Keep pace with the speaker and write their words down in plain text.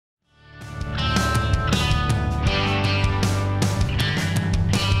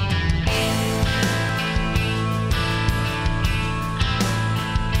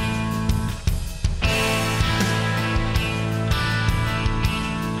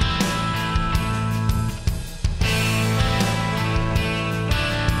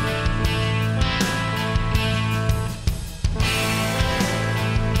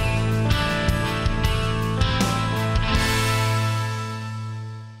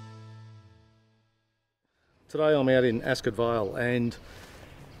Today I'm out in Ascot Vale, and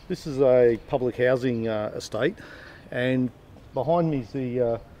this is a public housing estate, and behind me is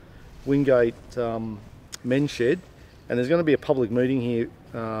the Wingate men's shed, and there's going to be a public meeting here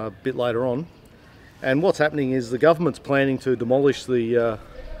a bit later on. And what's happening is the government's planning to demolish the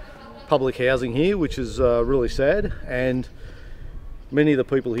public housing here, which is really sad, and many of the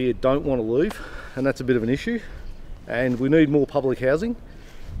people here don't want to leave, and that's a bit of an issue. And we need more public housing,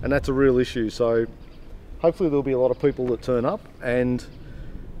 and that's a real issue. So hopefully there'll be a lot of people that turn up, and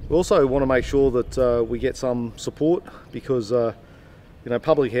we also want to make sure that we get some support, because you know,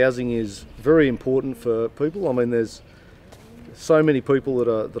 public housing is very important for people. I mean, there's so many people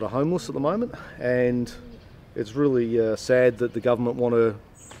that are homeless at the moment, and it's really sad that the government want to,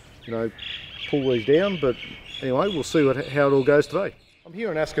 you know, pull these down. But anyway, we'll see how it all goes today. I'm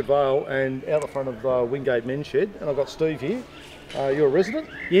here in Ascot Vale and out the front of Wingate men's shed, and I've got Steve here. You're a resident?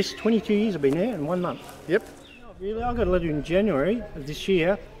 Yes, 22 years I've been here in 1 month. Yep. Really, I got a letter in January of this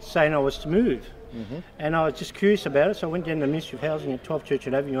year saying I was to move. And I was just curious about it, so I went down to the Ministry of Housing at 12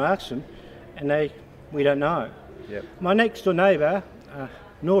 Churchill Avenue, asked them, and we don't know. Yep. My next door neighbour,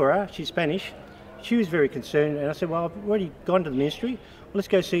 Nora, she's Spanish, she was very concerned, and I said, well, I've already gone to the ministry, well, let's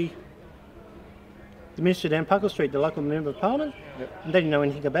go see the minister down Puckle Street, the local member of parliament. Yep. And they didn't know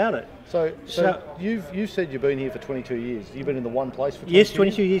anything about it. So you've said you've been here for 22 years. You've been in the one place for 22 years? Yes,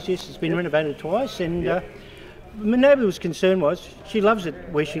 22 years, yes. It's been renovated twice, and my neighbour was concerned was, she loves it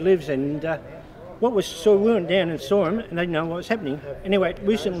where she lives, and so we went down and saw them, and they didn't know what was happening. Anyway,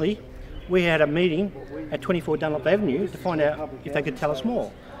 recently we had a meeting at 24 Dunlop Avenue to find out if they could tell us more.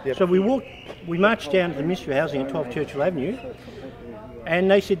 Yep. So we marched down to the Ministry of Housing at 12 Churchill Avenue,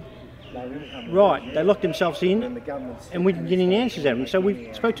 and they said, right, they locked themselves in, and we didn't get any answers out of them. So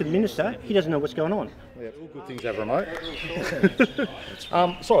we spoke to the minister, he doesn't know what's going on. Yeah, all good things have remote.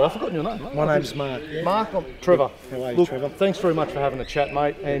 Sorry, I've forgotten your name. My name's Mark. Yeah. Mark, I'm Trevor. How are you, Look, Trevor? Thanks very much for having a chat,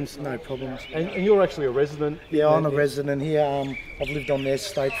 mate. And no problems. And you're actually a resident? Yeah, I'm a resident here. I've lived on the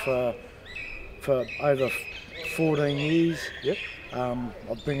estate for over 14 years. Yep. I'm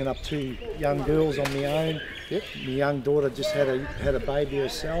bringing up 2 young girls on my own. Yep. My young daughter just had a baby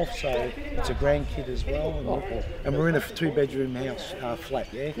herself, so it's a grandkid as well. And we're in a 2-bedroom house, flat,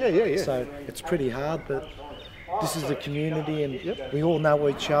 yeah? Yeah. So it's pretty hard, but this is the community, and we all know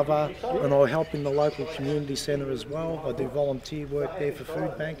each other. And I help in the local community centre as well. I do volunteer work there for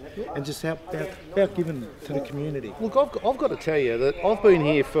Food Bank, and just help about giving to the community. Look, I've got to tell you that I've been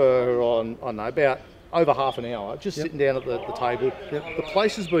here for, I don't know, about over half an hour, just sitting down at the table. The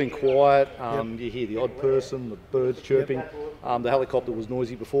place has been quiet. You hear the odd person, the birds chirping. The helicopter was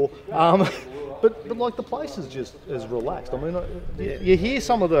noisy before. But like, the place is just as relaxed. I mean, you hear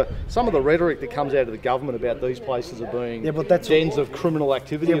some of the rhetoric that comes out of the government about these places as being dens of criminal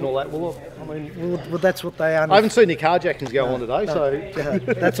activity and all that. Well, I mean, well, that's what they are. I haven't seen any carjackings go on today,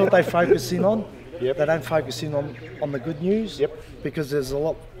 so that's what they focus in on. They don't focus in on the good news. Because there's a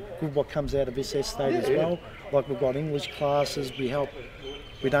lot good what comes out of this estate as well. Like, we've got English classes. We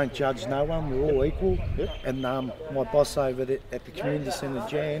don't judge no one. We're all equal. And my boss over at the community centre,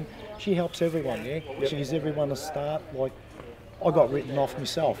 Jan, she helps everyone. She gives everyone a start. Like, I got written off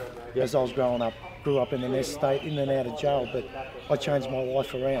myself as I was growing up. Grew up in an estate, in and out of jail, but I changed my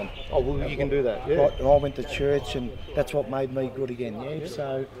life around. Oh, well, you can do that. Right, and I went to church, and that's what made me good again.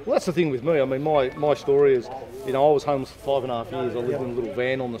 So, well, that's the thing with me. I mean, my story is, you know, I was homeless for 5.5 years. I lived in a little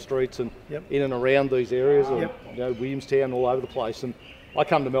van on the streets and in and around these areas, of, you know, Williamstown, all over the place. And I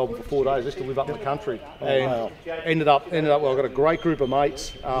come to Melbourne for 4 days just to live up in the country, and ended up. Well, I've got a great group of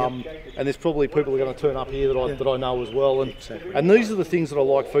mates, and there's probably people that are going to turn up here that I know as well. And these are the things that I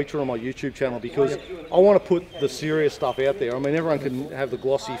like featuring on my YouTube channel, because I want to put the serious stuff out there. I mean, everyone can have the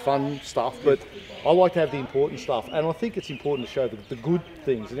glossy, fun stuff, but I like to have the important stuff, and I think it's important to show the good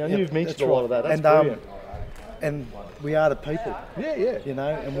things. You know, you've mentioned a lot of that. That's brilliant. And we are the people. Yeah. You know,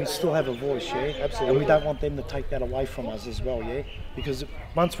 and we still have a voice, Absolutely. And we don't want them to take that away from us as well, Because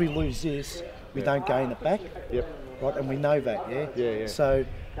once we lose this, we don't gain it back. Right, and we know that, Yeah. So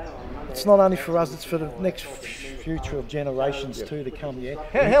it's not only for us, it's for the next future of generations too to come,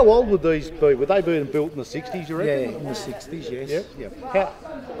 How old would these be? Would they be built in the 60s, you reckon? Yeah, in the 60s, yes.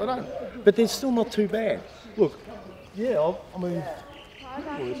 I don't. But they're still not too bad. Look, I mean,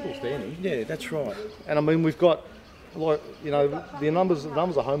 well, they're still standing. Yeah, that's right. And I mean, we've got, like, you know, the numbers of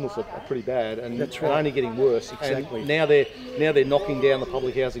homeless are pretty bad, and only getting worse. Exactly. And now they're knocking down the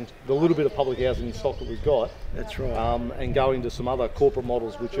little bit of public housing in stock that we've got. That's right. And going to some other corporate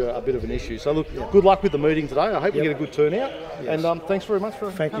models, which are a bit of an issue. So look, good luck with the meeting today. I hope we get a good turnout. Yes. And thanks very much for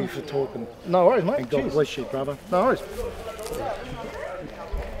Thank you for talking. No worries, mate. And God bless you, brother. No worries.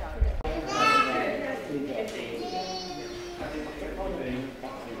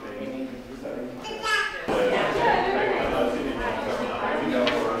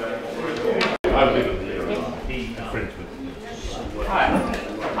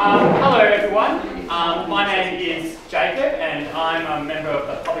 Hello everyone, my name is Jacob and I'm a member of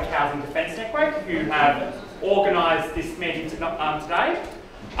the Public Housing Defence Network who have organised this meeting today.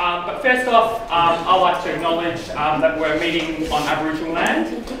 But first off, I'd like to acknowledge that we're meeting on Aboriginal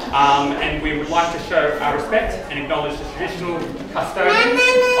land and we would like to show our respect and acknowledge the traditional custodians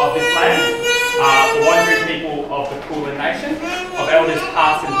of this land, the Wandering people of the Kulin Nation, of elders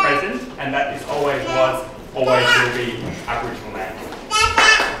past and present, and that this always was, always will be Aboriginal land.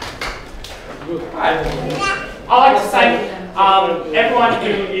 I'd like to thank everyone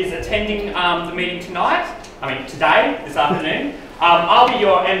who is attending the meeting tonight, today, this afternoon. I'll be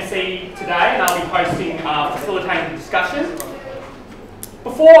your MC today and I'll be hosting, facilitating the discussion.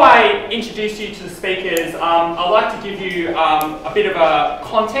 Before I introduce you to the speakers, I'd like to give you a bit of a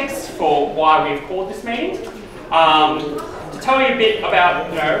context for why we've called this meeting. To tell you a bit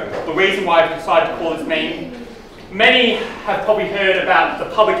about the reason why we've decided to call this meeting. Many have probably heard about the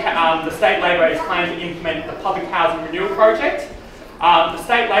the State Labor is planning to implement the Public Housing Renewal Project. The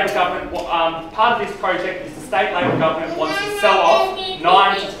State Labor government, part of this project is the State Labor government wants to sell off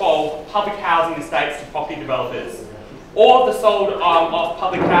 9 to 12 public housing estates to property developers. All of the sold off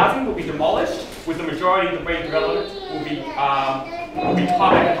public housing will be demolished, with the majority of the redevelopment will be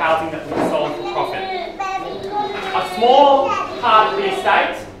private housing that will be sold for profit. A small part of the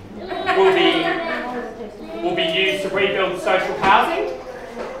estate will be used to rebuild social housing,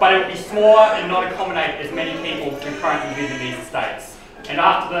 but it will be smaller and not accommodate as many people who currently live in these estates. And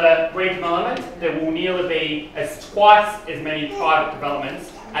after the redevelopment, there will nearly be twice as many private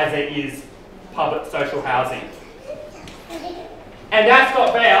developments as there is public social housing. And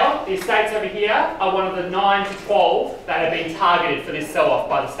Ascot Vale, the estates over here, are one of the 9 to 12 that have been targeted for this sell-off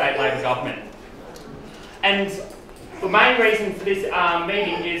by the State Labor government. And the main reason for this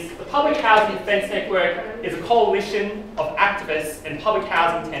meeting is the Public Housing Defence Network is a coalition of activists and public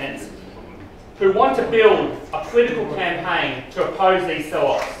housing tenants who want to build a political campaign to oppose these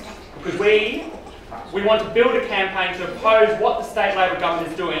sell-offs. Because we want to build a campaign to oppose what the State Labor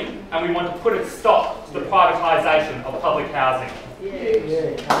government is doing, and we want to put a stop to the privatisation of public housing.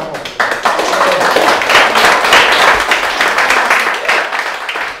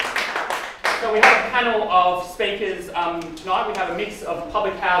 So we have a panel of speakers tonight. We have a mix of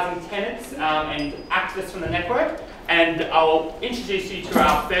public housing tenants and activists from the network. And I'll introduce you to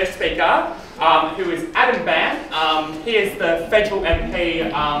our first speaker, who is Adam Bandt. He is the federal MP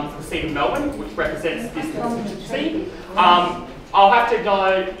for the seat of Melbourne, which represents this constituency. I'll have to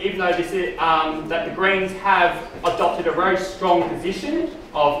acknowledge, even though this is, that the Greens have adopted a very strong position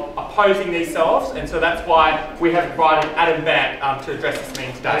of opposing these sell-offs, and so that's why we have invited Adam Bandt to address this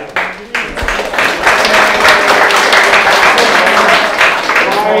meeting today.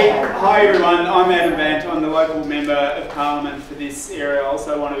 Hi everyone, I'm Adam Bandt. I'm the local Member of Parliament for this area. I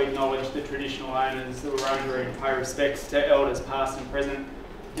also want to acknowledge the traditional owners, the Wurundjeri, and pay respects to elders past and present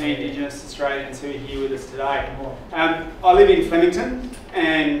and Indigenous Australians who are here with us today. I live in Flemington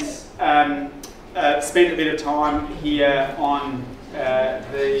and spent a bit of time here on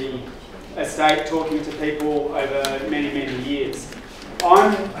the estate talking to people over many, many years.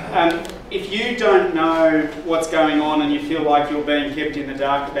 If you don't know what's going on and you feel like you're being kept in the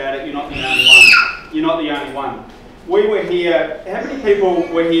dark about it, you're not the only one. You're not the only one. We were here, how many people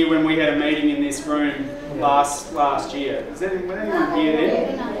were here when we had a meeting in this room last year? Was anyone here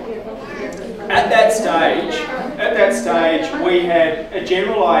then? At that stage, we had a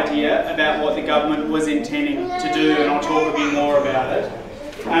general idea about what the government was intending to do, and I'll talk a bit more about it.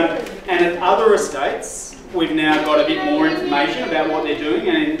 And at other estates, we've now got a bit more information about what they're doing,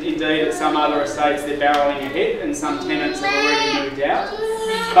 and indeed at some other estates they're barrelling ahead and some tenants have already moved out.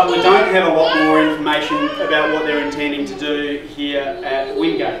 But we don't have a lot more information about what they're intending to do here at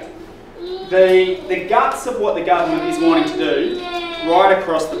Wingate. The guts of what the government is wanting to do, right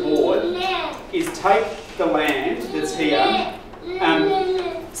across the board, is take the land that's here,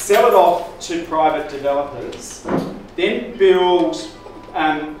 sell it off to private developers, then build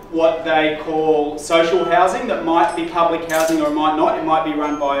what they call social housing that might be public housing or it might not. It might be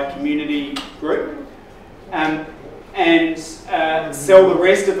run by a community group, and sell the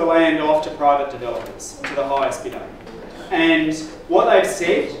rest of the land off to private developers, to the highest bidder. And what they've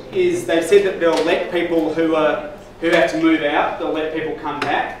said is they've said that they'll let people who have to move out, they'll let people come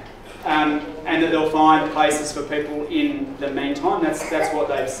back, and that they'll find places for people in the meantime. That's what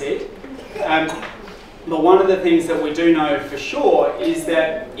they've said. But one of the things that we do know for sure is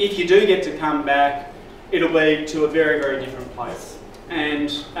that if you do get to come back, it'll be to a very, very different place. And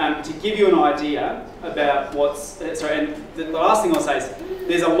to give you an idea about and the last thing I'll say is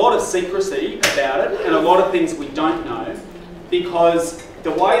there's a lot of secrecy about it and a lot of things we don't know, because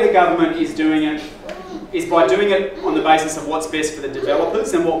the way the government is doing it is by doing it on the basis of what's best for the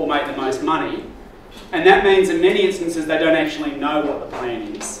developers and what will make the most money. And that means in many instances they don't actually know what the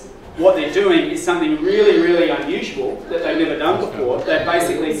plan is. What they're doing is something really, really unusual that they've never done before. They've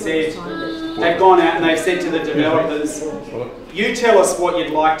basically said, they've gone out and they've said to the developers, you tell us what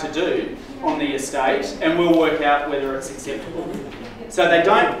you'd like to do on the estate and we'll work out whether it's acceptable. So they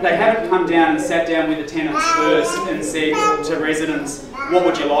haven't come down and sat down with the tenants first and said to residents, what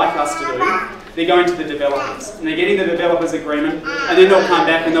would you like us to do? They're going to the developers and they're getting the developers' agreement, and then they'll come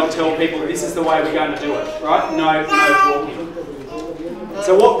back and they'll tell people this is the way we're going to do it, right? No talking.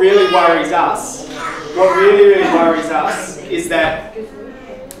 So what really worries us, is that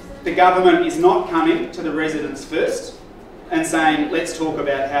the government is not coming to the residents first and saying, let's talk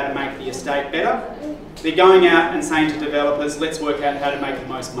about how to make the estate better. They're going out and saying to developers, let's work out how to make the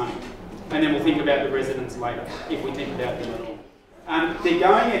most money. And then we'll think about the residents later, if we think about them at all. They're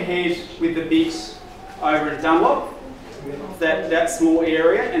going ahead with the bit over in Dunlop, that small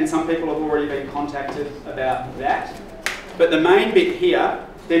area, and some people have already been contacted about that. But the main bit here,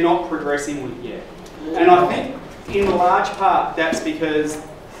 they're not progressing with yet. And I think in large part that's because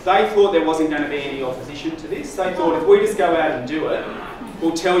they thought there wasn't going to be any opposition to this. They thought if we just go out and do it,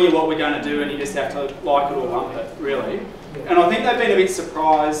 we'll tell you what we're going to do and you just have to like it or lump it, really. And I think they've been a bit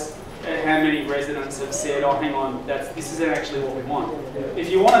surprised at how many residents have said, oh hang on, this isn't actually what we want. If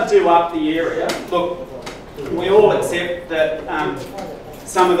you want to do up the area, look, we all accept that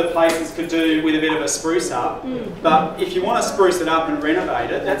some of the places could do with a bit of a spruce up, but if you want to spruce it up and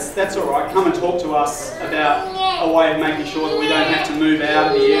renovate it, that's all right. Come and talk to us about a way of making sure that we don't have to move out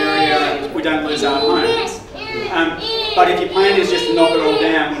of the area and we don't lose our homes. But if your plan is just to knock it all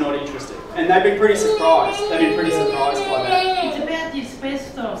down, we're not interested. And they've been pretty surprised. They've been pretty surprised by that. It's about the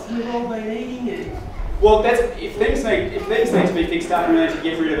asbestos. We've all been eating it. Well, if things need to be fixed up and we need to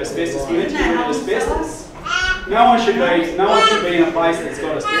get rid of asbestos, we need to get rid of asbestos. No one should be in a place that's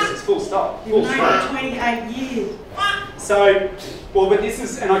got asbestos. Full stop. Full stop. 28 years. So, well, but this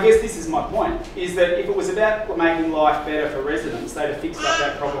is, and I guess this is my point, is that if it was about making life better for residents, they'd have fixed up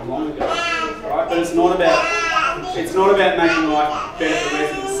that problem long ago, right? But it's not about making life better for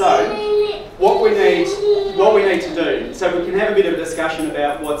residents. So, what we need to do, so we can have a bit of a discussion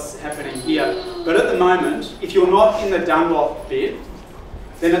about what's happening here. But at the moment, if you're not in the Dunlop bit,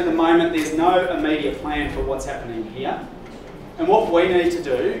 then at the moment there's no immediate plan for what's happening here. And what we need to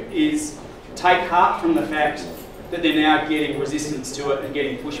do is take heart from the fact that they're now getting resistance to it and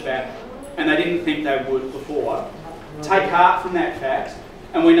getting pushback, and they didn't think they would before. Take heart from that fact,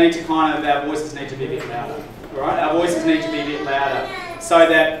 and we need to our voices need to be a bit louder, right? Our voices need to be a bit louder, so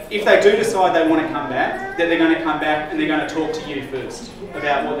that if they do decide they want to come back, that they're going to come back and they're going to talk to you first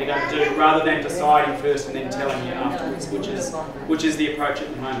about what they're going to do, rather than deciding first and then telling you afterwards, which is the approach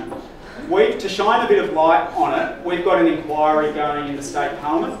at the moment. To shine a bit of light on it, we've got an inquiry going in the State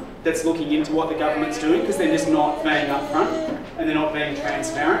Parliament that's looking into what the government's doing, because they're just not being upfront and they're not being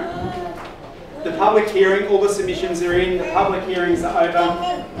transparent. The public hearing, all the submissions are in, the public hearings are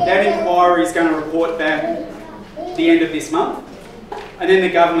over. That inquiry is going to report back the end of this month, and then the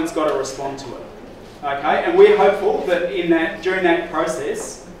government's got to respond to it. Okay, and we're hopeful that during that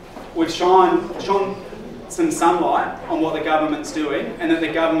process, we've shone some sunlight on what the government's doing, and that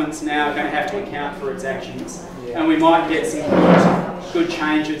the government's now going to have to account for its actions, and we might get some good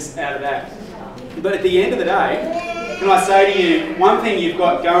changes out of that. But at the end of the day, can I say to you, one thing you've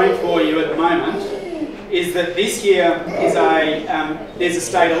got going for you at the moment is that this year is there's a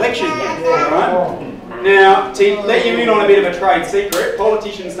state election year, right? Now, to let you in on a bit of a trade secret,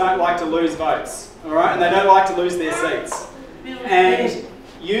 politicians don't like to lose votes, all right, and they don't like to lose their seats. And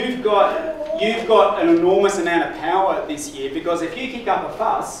you've got an enormous amount of power this year, because if you kick up a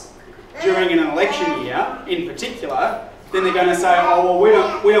fuss during an election year, in particular, then they're going to say, oh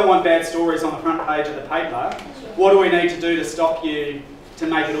well, we don't want bad stories on the front page of the paper. What do we need to do to stop you to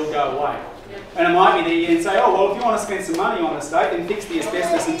make it all go away? And it might be that you can say, oh well, if you want to spend some money on the state, then fix the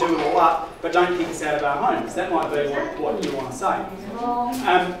asbestos and do it all up, but don't kick us out of our homes. That might be what you want to say.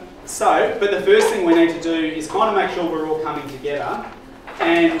 But the first thing we need to do is kind of make sure we're all coming together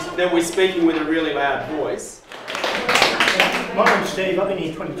and that we're speaking with a really loud voice. My name's Steve, I've been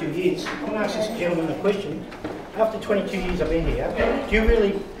here 22 years. I'm going to ask this gentleman a question. After 22 years I've been here, do you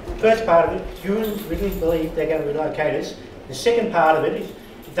really, first part of it, do you really believe they're going to relocate us? The second part of it is,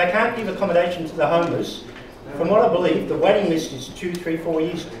 if they can't give accommodation to the homeless, from what I believe, the waiting list is 2, 3, 4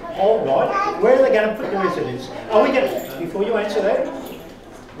 years old, right? Where are they going to put the residents? Are we going to, before you answer that,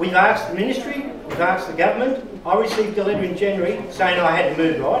 we've asked the ministry, we've asked the government. I received a letter in January saying I had to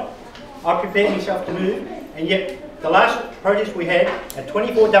move, right? I prepared myself to move, and yet the last protest we had at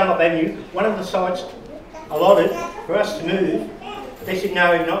 24 Dunlop Avenue, one of the sites allotted for us to move, they said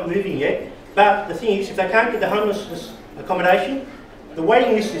no, we're not moving yet. But the thing is, if they can't get the homelessness accommodation, the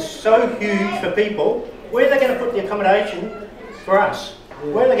waiting list is so huge for people, where are they going to put the accommodation for us?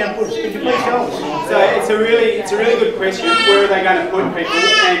 Where are they going to put us? Could you please tell us? So it's a really good question. Where are they going to put people?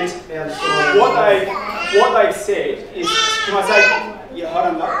 And what they've said is, can I say? Yeah,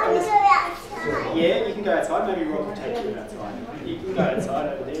 hold on. Yeah, you can go outside. Maybe Rob will take you outside. You can go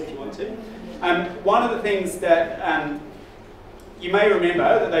outside over there if you want to. One of the things that you may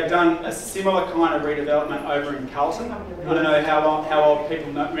remember that they've done a similar kind of redevelopment over in Carlton. I don't know how old people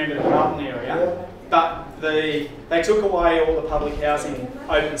remember the Carlton area, but they took away all the public housing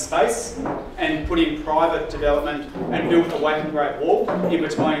open space and put in private development and built a Waken Great Wall in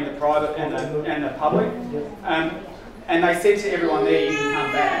between the private and the public. And they said to everyone there, you can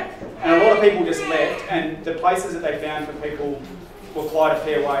come back. And a lot of people just left, and the places that they found for people were quite a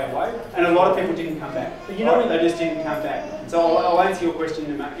fair way away, and a lot of people didn't come back. But you know what? They just didn't come back. So I'll answer your question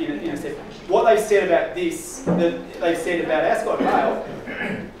in a second. What they've said about this, that they've said about Ascot Vale,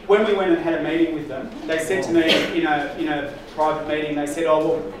 when we went and had a meeting with them, they said to me in a private meeting, they said,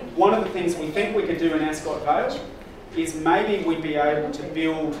 oh look, one of the things we think we could do in Ascot Vale is maybe we'd be able to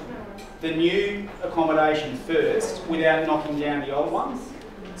build the new accommodation first without knocking down the old ones.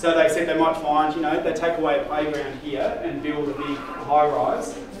 So they said they might find, they take away a playground here and build a big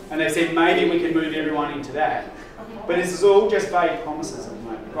high-rise, and they said maybe we can move everyone into that. But this is all just vague promises at the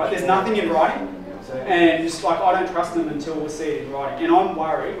moment, right? There's nothing in writing, and just like I don't trust them until we see it in writing. And I'm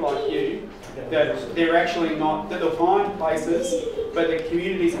worried, like you, that they're actually not, that they'll find places, but the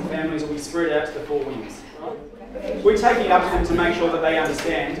communities and families will be spread out to the four winds. We're taking it up to them to make sure that they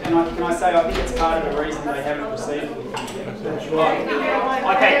understand, and can I say I think it's part of the reason they haven't proceeded with it.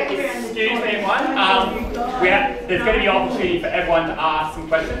 Okay, excuse me everyone. There's going to be an opportunity for everyone to ask some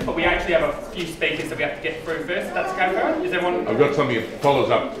questions, but we actually have a few speakers that we have to get through first. That's okay, Trevor? Is everyone? I've got something that follows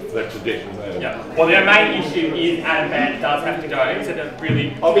up that suggestion. Yeah. Well, the main issue is Adam Bandt does have to go, so that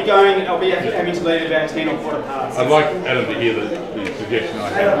really... I'll be having to leave about 10 or quarter past. I'd like Adam to hear the suggestion I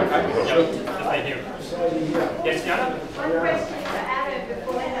have. Okay. Yes, Fiona? One question for Adam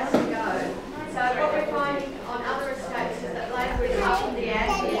before he has to go. So what we're finding on other estates is that Labor is up in the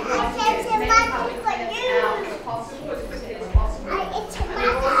ante and trying to get as many public tenants out as possible, as quickly as possible. And we've also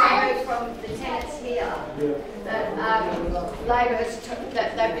heard from the tenants here that Labor has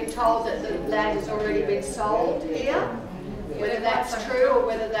that they've been told that the land has already been sold here. Whether that's true or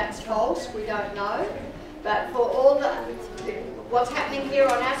whether that's false, we don't know. But for all what's happening here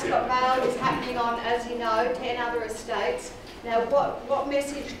on Ascot Vale is happening on, as you know, 10 other estates. Now, what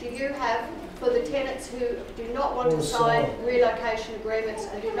message do you have for the tenants who do not want to sign relocation agreements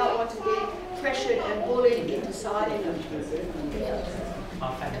and do not want to be pressured and bullied into signing them?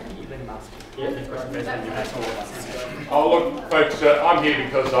 Oh look, folks, I'm here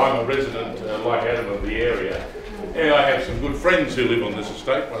because I'm a resident, like Adam, of the area, and I have some good friends who live on this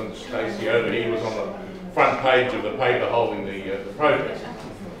estate. One, Stacey over here, was on the front page of the paper holding the protest.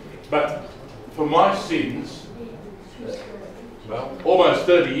 But for my sins, well, almost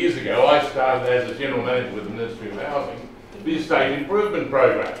 30 years ago, I started as a general manager with the Ministry of Housing, the Estate Improvement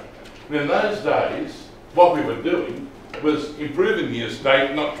Program. And in those days, what we were doing was improving the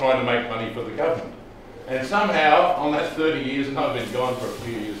estate, not trying to make money for the government. And somehow, on that 30 years, and I've been gone for a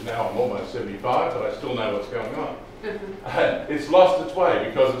few years now, I'm almost 75, but I still know what's going on. It's lost its way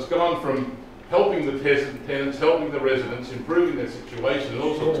because it's gone from helping the tenants, helping the residents, improving their situation in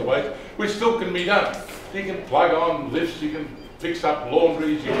all sorts of ways, which still can be done. You can plug on lifts, you can fix up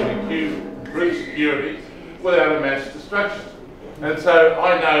laundries, you can improve security without a mass destruction. And so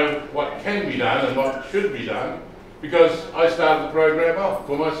I know what can be done and what should be done because I started the program off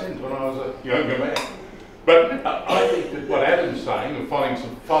for my sins when I was a younger man. But I think that what Adam's saying and finding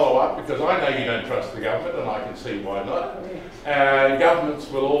some follow-up, because I know you don't trust the government and I can see why not. Governments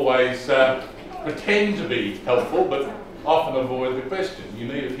will always pretend to be helpful, but often avoid the question. You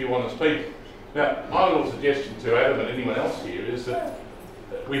need a few honest people. Now, my little suggestion to Adam and anyone else here is that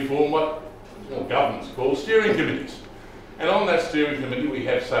we form what governments call steering committees. And on that steering committee, we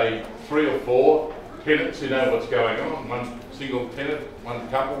have, say, 3 or 4 tenants who know what's going on. One single tenant, one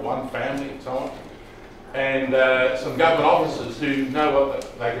couple, one family, and so on. And some government officers who know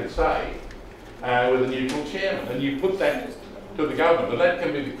what they can say with a neutral chairman. And you put that to the government, and that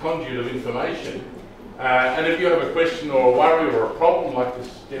can be the conduit of information. And if you have a question or a worry or a problem like this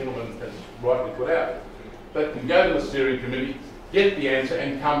gentleman has rightly put out, they can go to the steering committee, get the answer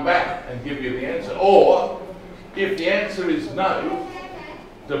and come back and give you the answer. Or, if the answer is no,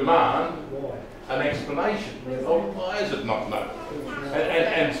 demand an explanation of why is it not no,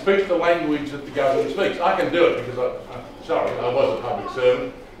 and speak the language that the government speaks. I can do it because I was a public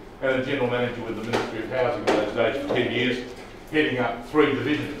servant and a general manager with the Ministry of Housing in those days for 10 years, heading up 3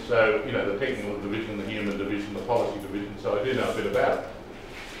 divisions. So, you know, the technical division, the human division, the policy division, so I do know a bit about it.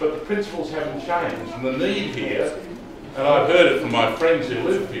 But the principles haven't changed, and the need here, and I've heard it from my friends who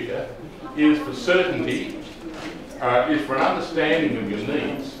live here, is for certainty, is for an understanding of your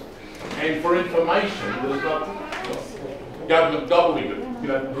needs, and for information that is not government gobbledygook, you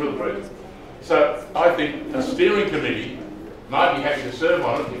know, real truth. So I think a steering committee, and I'd be happy to serve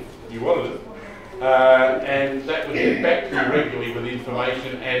on it if you wanted it, and that would get back to you regularly with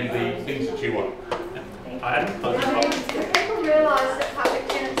information and the things that you want. If people realise that public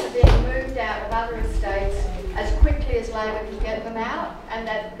tenants are being moved out of other estates as quickly as Labor can get them out, and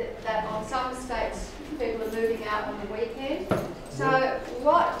that on some estates people are moving out on the weekend. So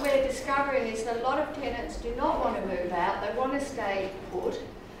what we're discovering is that a lot of tenants do not want to move out, they want to stay put.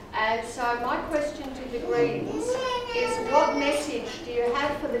 And so my question to the Greens is, what message do you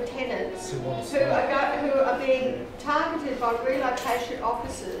have for the tenants who are being targeted by relocation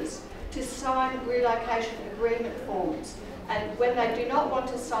officers to sign relocation agreement forms? And when they do not want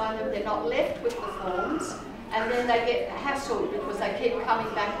to sign them, they're not left with the forms, and then they get hassled because they keep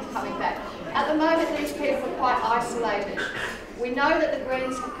coming back and coming back. At the moment, these people are quite isolated. We know that the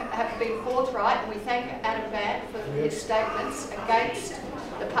Greens have been forthright, and we thank Adam Bandt for his statements against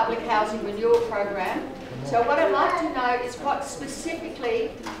the public housing renewal program. So what I'd like to know is what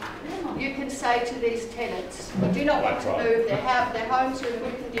specifically you can say to these tenants who do not want to move, their homes are in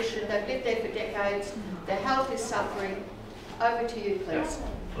good condition, they've lived there for decades, their health is suffering. Over to you, please.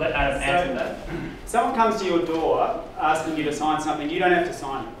 Let Adam answer that. Someone comes to your door asking you to sign something, you don't have to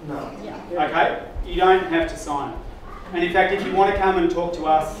sign it. No. Yeah. Okay? You don't have to sign it. And in fact, if you want to come and talk to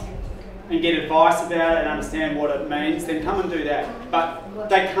us and get advice about it and understand what it means, then come and do that. But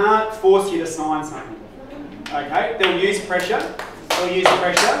they can't force you to sign something. Okay? They'll use pressure. They'll use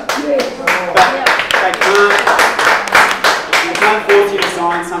pressure. But they can't force you to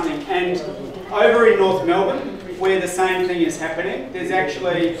sign something. And over in North Melbourne, where the same thing is happening, there's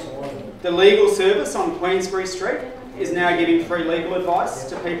actually the legal service on Queensbury Street is now giving free legal advice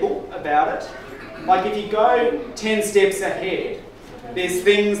to people about it. Like if you go 10 steps ahead, there's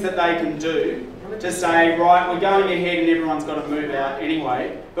things that they can do to say, right, we're going ahead and everyone's got to move out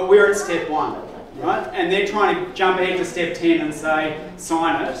anyway, but we're at step 1, right? And they're trying to jump ahead to step 10 and say,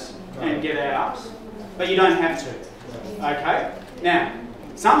 sign it and get out, but you don't have to, okay? Now,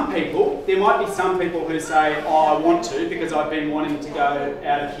 some people, there might be some people who say, oh, I want to because I've been wanting to go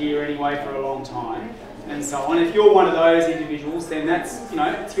out of here anyway for a long time, and so on. If you're one of those individuals, then that's, you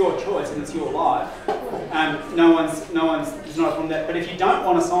know, it's your choice and it's your life. No one's not from that. But if you don't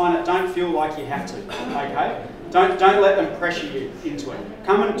want to sign it, don't feel like you have to. Okay? Don't let them pressure you into it.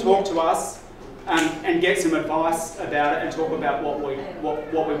 Come and talk to us and get some advice about it and talk about what we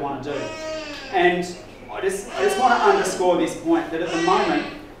want to do. And I just want to underscore this point that at the moment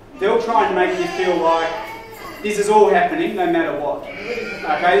they'll try and make you feel like this is all happening no matter what.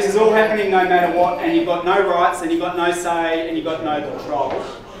 Okay, this is all happening no matter what, and you've got no rights and you've got no say and you've got no control.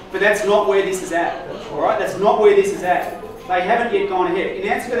 But that's not where this is at. All right, that's not where this is at. They haven't yet gone ahead. In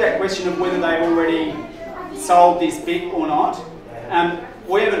answer to that question of whether they've already sold this bit or not,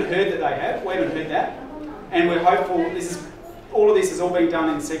 we haven't heard that they have. We haven't heard that, and we're hopeful. All of this is all being done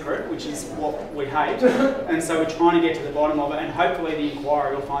in secret, which is what we hate, and so we're trying to get to the bottom of it, and hopefully the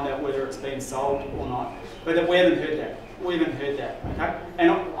inquiry will find out whether it's been sold or not. But that we haven't heard that. We haven't heard that, okay?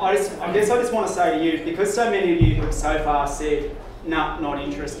 And I guess I just want to say to you, because so many of you have so far said, no, not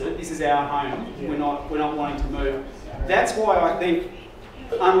interested, this is our home, we're not wanting to move. That's why I think,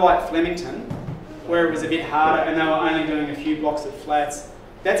 unlike Flemington, where it was a bit harder and they were only doing a few blocks of flats,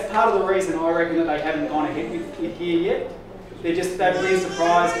 that's part of the reason I reckon that they haven't gone ahead with here yet. They've been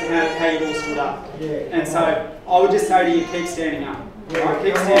surprised at how you all stood up. And so I would just say to you, keep standing up. Right?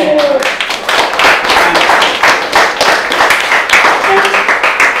 Keep standing up.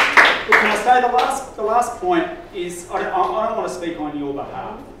 And can I say the last point is I don't want to speak on your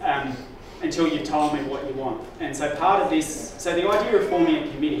behalf until you've told me what you want. And so part of this, so the idea of forming a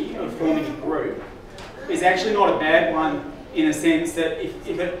committee, of forming a group, is actually not a bad one in a sense that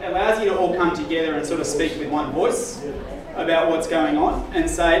if it allows you to all come together and sort of speak with one voice about what's going on and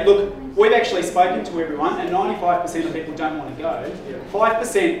say, look, we've actually spoken to everyone and 95% of people don't want to go.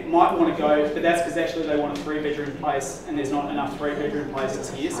 5% might want to go, but that's because actually they want a 3-bedroom place and there's not enough 3-bedroom places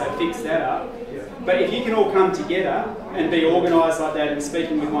here, so fix that up. But if you can all come together and be organised like that and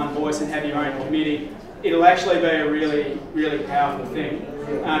speaking with one voice and have your own committee, it'll actually be a really, really powerful thing.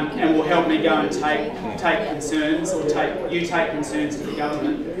 and will help me go and take concerns, or take concerns to the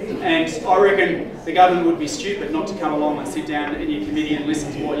government. And I reckon the government would be stupid not to come along and sit down in your committee and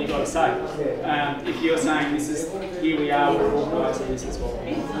listen to what you've got to say. If you're saying this is, here we are, we're organising this as well.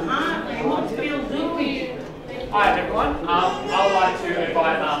 Hi everyone. I would like to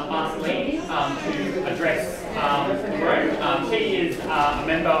invite Marceline to address the room. She is a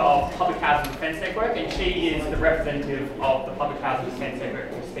member of Public Housing Defence Network, and she is the representative of the Public Housing Defence Network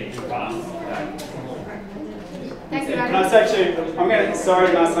who's speaking for us today. Thank you, Can I say too,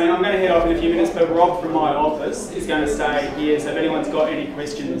 sorry Marceline, I'm going to head off in a few minutes, but Rob from my office is going to stay here, so if anyone's got any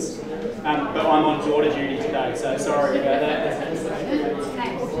questions, but I'm on daughter duty today, so sorry about that.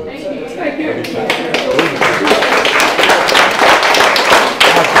 Thank you.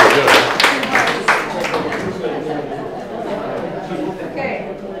 Okay,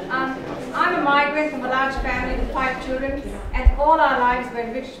 I'm a migrant from a large family with 5 children, and all our lives were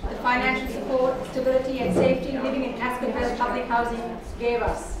enriched with the financial support, stability and safety living in Ascot Vale public housing gave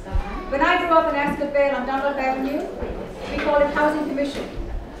us. When I grew up in Ascot Vale on Dunlop Avenue, we called it Housing Commission.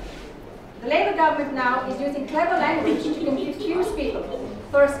 The Labour government now is using clever language to confuse people.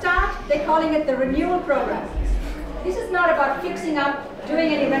 For a start, they're calling it the renewal program. This is not about fixing up,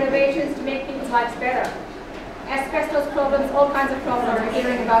 doing any renovations to make people's lives better. Asbestos problems, all kinds of problems we're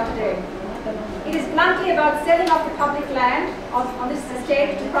hearing about today. It is bluntly about selling off the public land on this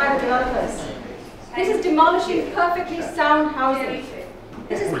estate to private developers. This is demolishing perfectly sound housing.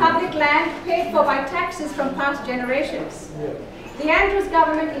 This is public land paid for by taxes from past generations. The Andrews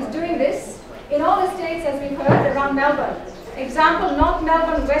government is doing this in all estates, as we've heard, around Melbourne. Example, North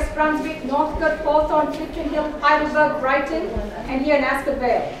Melbourne, West Brunswick, Northcote, Hawthorn, Clifton Hill, Heidelberg, Brighton, and here in Ascot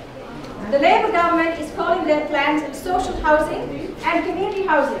Vale. The Labour government is calling their plans social housing and community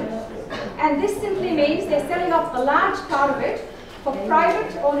housing. And this simply means they're selling off a large part of it for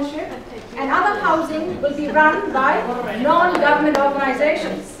private ownership, and other housing will be run by non-government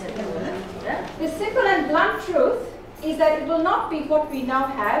organisations. The simple and blunt truth is that it will not be what we now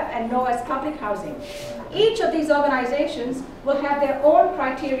have and know as public housing. Each of these organisations will have their own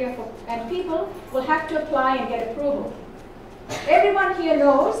criteria and people will have to apply and get approval. Everyone here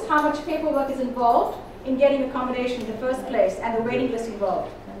knows how much paperwork is involved in getting accommodation in the first place and the waiting list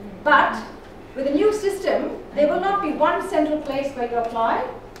involved. But with a new system, there will not be one central place where you apply,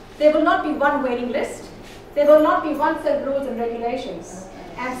 there will not be one waiting list, there will not be one set of rules and regulations,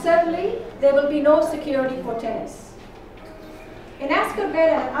 and certainly there will be no security for tenants. In Ascot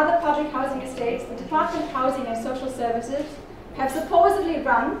Vale and other public housing estates, the Department of Housing and Social Services have supposedly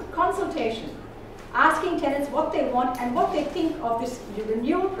run consultation, asking tenants what they want and what they think of this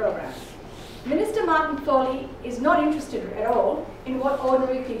renewal program. Minister Martin Foley is not interested at all in what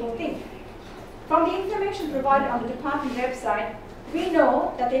ordinary people think. From the information provided on the department website, we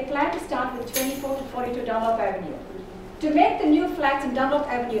know that they plan to start with 24 to 42 Dunlop Avenue. To make the new flats in Dunlop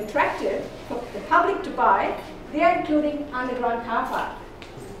Avenue attractive for the public to buy, they are including underground car park.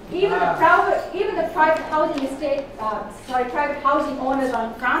 Even the private housing private housing owners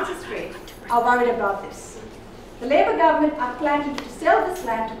on Francis Street are worried about this. The Labour government are planning to sell this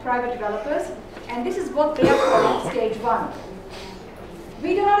land to private developers, and this is what they are calling stage 1.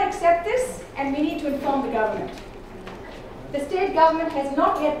 We do not accept this, and we need to inform the government. The state government has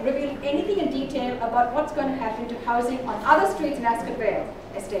not yet revealed anything in detail about what's going to happen to housing on other streets in Ascot Vale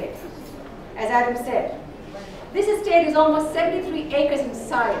estate. As Adam said, this estate is almost 73 acres in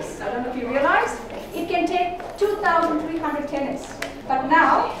size. I don't know if you realize. It can take 2,300 tenants, but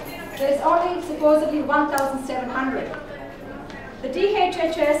now there is only supposedly 1,700. The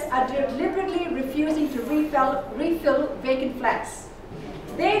DHHS are deliberately refusing to refill vacant flats.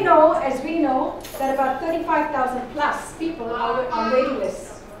 They know, as we know, that about 35,000 plus people are on waiting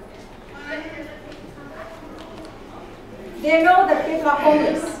lists. They know that people are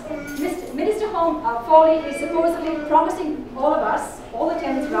homeless. Minister Foley is supposedly promising all of us, all the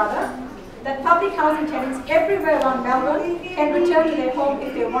tenants rather, that public housing tenants everywhere around Melbourne can return to their home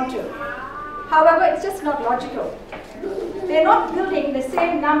if they want to. However, it's just not logical. They're not building the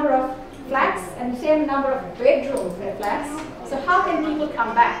same number of flats and the same number of bedrooms in flats, so how can people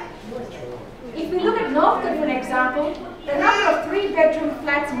come back? If we look at Northcote for an example, the number of 3-bedroom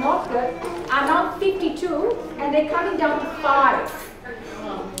flats in Northcote are now 52, and they're coming down to 5.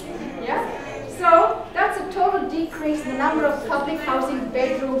 Yeah? So that's a total decrease in the number of public housing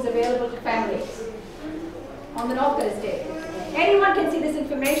bedrooms available to families on the Northcote estate. Anyone can see this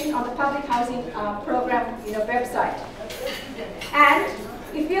information on the public housing program website. And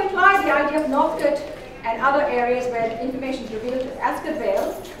if we apply the idea of Northcote and other areas where the information is revealed to Ascot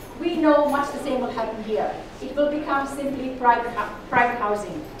Vale, we know much the same will happen here. It will become simply private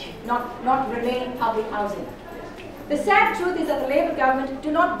housing, not remain public housing. The sad truth is that the Labour government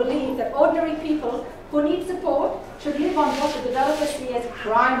do not believe that ordinary people who need support should live on what the developers see as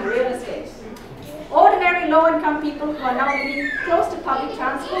prime real estate. Ordinary low-income people who are now living close to public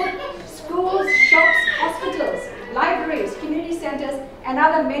transport, schools, shops, hospitals, libraries, community centres and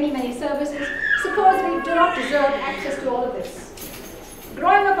other many services supposedly do not deserve access to all of this.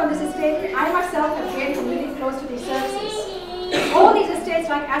 Growing up on this estate, I myself have gained from living close to these services. All these estates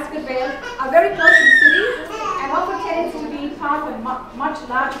like Ascot Vale are very close to the city and offer tenants to be part of a much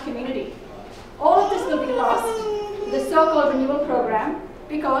larger community. All of this will be lost with the so-called renewal program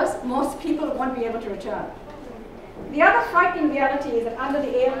because most people won't be able to return. The other frightening reality is that under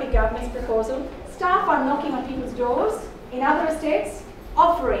the ALP government's proposal, staff are knocking on people's doors in other estates,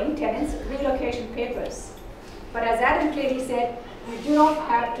 offering tenants relocation papers. But as Adam clearly said, you do not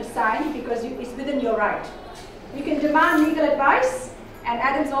have to sign because it's within your right. You can demand legal advice, and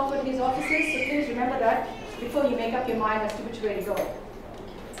Adam's offered his offices, so please remember that before you make up your mind as to which way to go.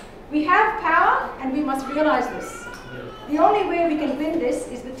 We have power, and we must realize this. The only way we can win this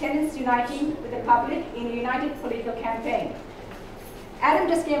is the tenants uniting with the public in a united political campaign. Adam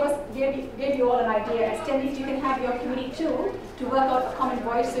just gave you all an idea. As tenants, you can have your committee too to work out a common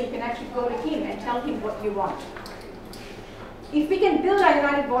voice so you can actually go to him and tell him what you want. If we can build our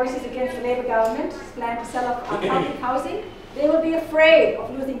united voices against the Labour government's plan to sell off our public housing, they will be afraid of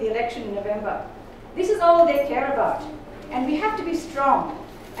losing the election in November. This is all they care about. And we have to be strong.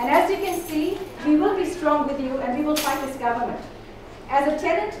 And as you can see, we will be strong with you and we will fight this government. As a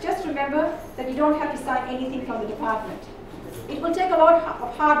tenant, just remember that you don't have to sign anything from the department. It will take a lot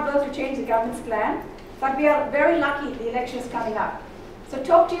of hard work to change the government's plan, but we are very lucky the election is coming up. So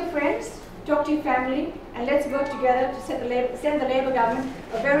talk to your friends, talk to your family, and let's work together to send the Labour government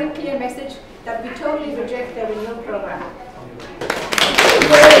a very clear message that we totally reject their renewal program.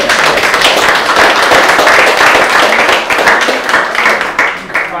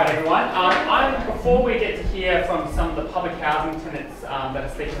 Right, everyone. Before we get to hear from some of the public housing tenants that are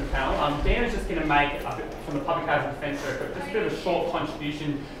speaking on the panel, Dana's just going to make, from the Public Housing Defence Circuit, just a bit of a short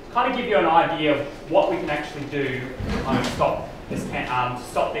contribution to kind of give you an idea of what we can actually do to stop this,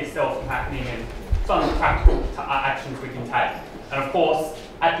 stop this from happening and some practical actions we can take. And of course,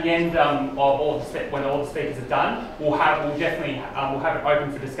 at the end of when all the speakers are done, we'll have it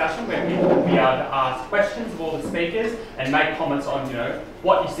open for discussion where people will be able to ask questions of all the speakers and make comments on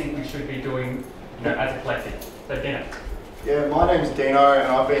what you think we should be doing as a collective. So Dino. Yeah, my name's Dino and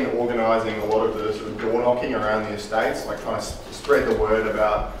I've been organising a lot of the sort of door knocking around the estates, like trying to spread the word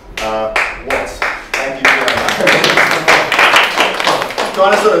about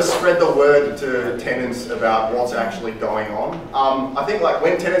trying to sort of spread the word to tenants about what's actually going on. I think like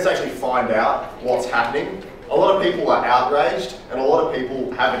when tenants actually find out what's happening, a lot of people are outraged and a lot of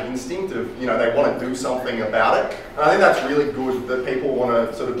people have an instinct of, they want to do something about it. And I think that's really good that people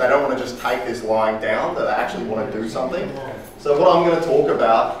want to they don't want to just take this lying down, that they actually want to do something. So what I'm going to talk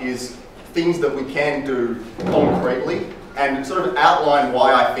about is things that we can do concretely and sort of outline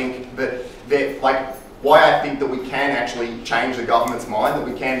why I think that we can actually change the government's mind, that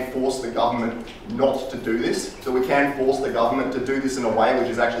we can force the government not to do this, that we can force the government to do this in a way which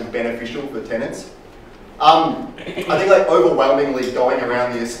is actually beneficial for tenants. I think overwhelmingly going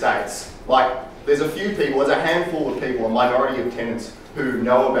around the estates, there's a few people, there's a handful of people, a minority of tenants who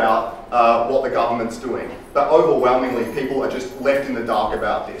know about what the government's doing. But overwhelmingly, people are just left in the dark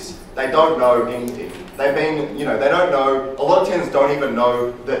about this. They don't know anything. They've been, they don't know, a lot of tenants don't even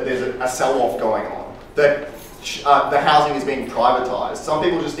know that there's a sell-off going on, that the housing is being privatised. Some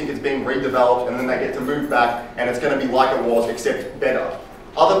people just think it's being redeveloped and then they get to move back and it's going to be like it was, except better.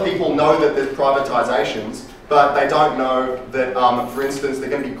 Other people know that there's privatisations, but they don't know that, for instance, they're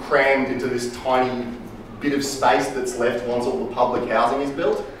going to be crammed into this tiny bit of space that's left once all the public housing is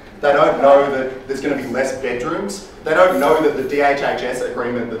built. They don't know that there's going to be less bedrooms. They don't know that the DHHS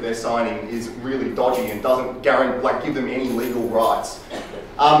agreement that they're signing is really dodgy and doesn't guarantee, give them any legal rights.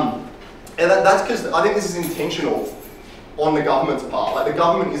 And that's because I think this is intentional on the government's part. The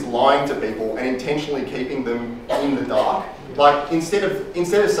government is lying to people and intentionally keeping them in the dark. Instead of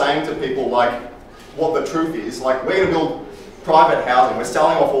saying to people what the truth is, we're going to build private housing, we're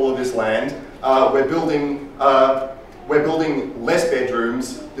selling off all of this land, we're building less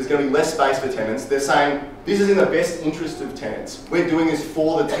bedrooms, there's going to be less space for tenants. They're saying this is in the best interest of tenants. We're doing this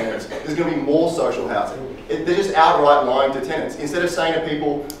for the tenants. There's going to be more social housing. They're just outright lying to tenants. Instead of saying to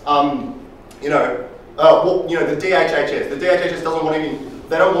people, the DHHS doesn't want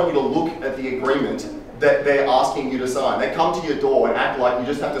they don't want you to look at the agreement that they're asking you to sign. They come to your door and act like you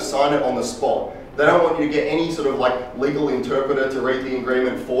just have to sign it on the spot. They don't want you to get any sort of like legal interpreter to read the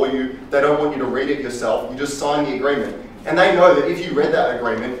agreement for you. They don't want you to read it yourself. You just sign the agreement. And they know that if you read that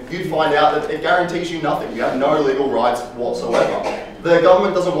agreement, you'd find out that it guarantees you nothing. You have no legal rights whatsoever. The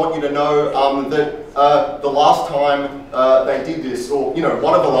government doesn't want you to know that the last time they did this, or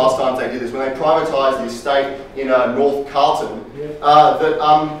one of the last times they did this, when they privatised the estate in North Carlton,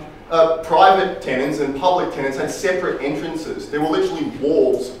 that private tenants and public tenants had separate entrances. There were literally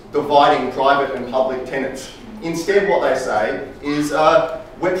walls dividing private and public tenants. Instead, what they say is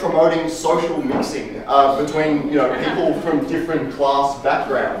we're promoting social mixing between people from different class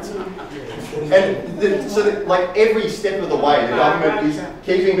backgrounds. And so that, like, every step of the way, the government is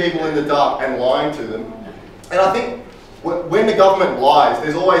keeping people in the dark and lying to them. And I think when the government lies,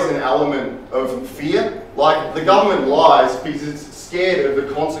 there's always an element of fear. Like, the government lies because it's scared of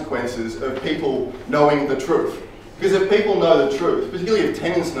the consequences of people knowing the truth. Because if people know the truth, particularly if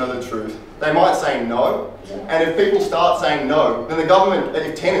tenants know the truth, they might say no. And if people start saying no, then the government, and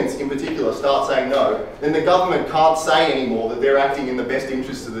if tenants in particular start saying no, then the government can't say anymore that they're acting in the best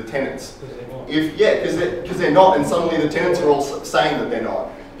interests of the tenants. Because they're not, and suddenly the tenants are all saying that they're not.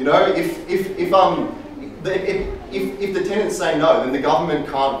 If the tenants say no, then the government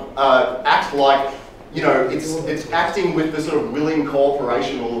can't act like it's acting with the sort of willing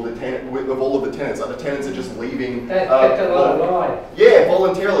cooperation of all of the tenants. Like, the tenants are just leaving. Yeah,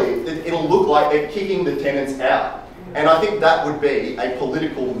 voluntarily. It'll look like they're kicking the tenants out. And I think that would be a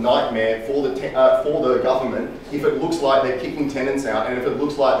political nightmare for the government if it looks like they're kicking tenants out, and if it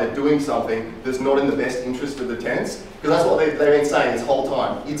looks like they're doing something that's not in the best interest of the tenants. Because that's what they've been saying this whole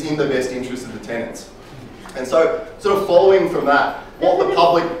time. It's in the best interest of the tenants. And so, sort of following from that, what the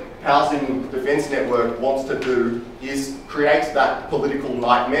Public Housing Defence Network wants to do is create that political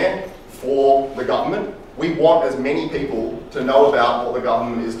nightmare for the government. We want as many people to know about what the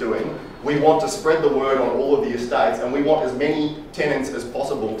government is doing. We want to spread the word on all of the estates, and we want as many tenants as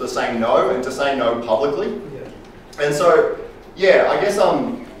possible to say no, and to say no publicly. And so, yeah, I guess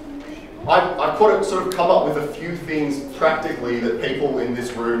I could sort of come up with a few things practically that people in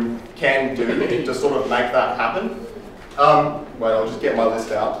this room can do to sort of make that happen. Wait, I'll just get my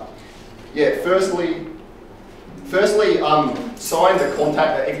list out. Yeah, firstly, sign the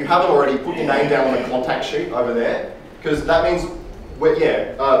contact. If you haven't already, put your name down on the contact sheet over there, because that means,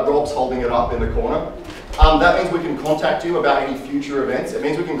 Rob's holding it up in the corner. That means we can contact you about any future events. It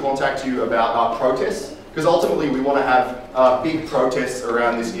means we can contact you about our protests, because ultimately we want to have big protests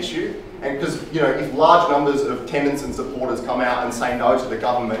around this issue. And because, if large numbers of tenants and supporters come out and say no to the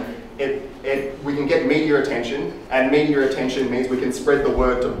government, we can get media attention, and media attention means we can spread the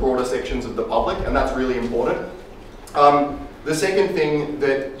word to broader sections of the public, and that's really important. The second thing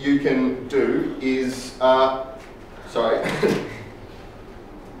that you can do is, the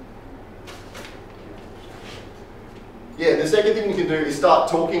second thing you can do is start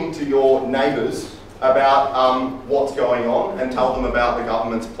talking to your neighbours about what's going on, and tell them about the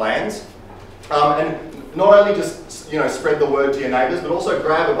government's plans. And not only just spread the word to your neighbours, but also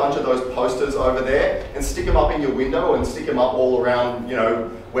grab a bunch of those posters over there and stick them up in your window, and stick them up all around,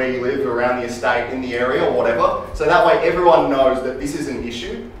 where you live, around the estate, in the area, or whatever. So that way everyone knows that this is an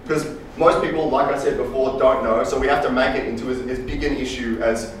issue, because most people, like I said before, don't know. So we have to make it into as big an issue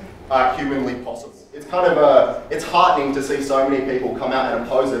as humanly possible. It's kind of it's heartening to see so many people come out and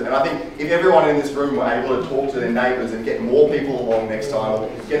oppose it. And I think if everyone in this room were able to talk to their neighbours and get more people along next time, or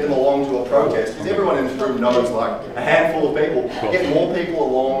get them along to a protest, because everyone in this room knows, like, a handful of people, get more people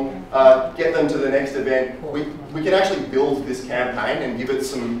along, get them to the next event, we can actually build this campaign and give it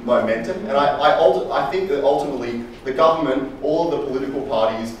some momentum. And I think that ultimately the government, all of the political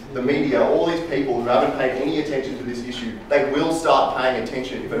parties, the media, all these people who haven't paid any attention to this issue, they will start paying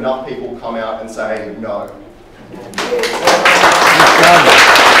attention if enough people come out and say no.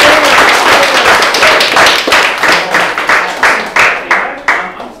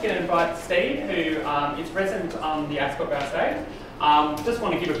 I'm just going to invite Steve, who is resident on the Ascot Vale estate. Just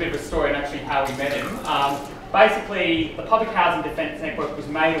want to give a bit of a story on actually how we met him. Basically, the Public Housing Defence Network was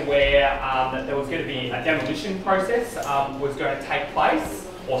made aware that there was going to be a demolition process was going to take place,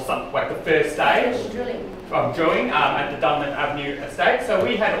 or like the first stage of drilling at the Dunman Avenue estate. So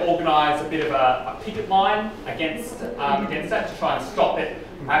we had organised a bit of a picket line against that to try and stop it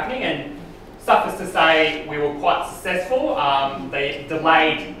from happening. And suffice to say, we were quite successful. They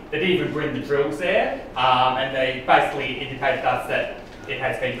didn't even bring the drills there, and they basically indicated to us that it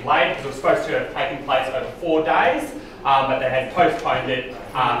has been delayed because it was supposed to have taken place over 4 days, but they had postponed it,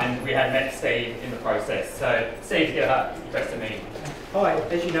 and we had met Steve in the process. So Steve's going to address the meeting. Hi,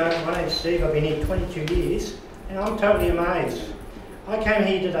 as you know, my name's Steve. I've been here 22 years, and I'm totally amazed. I came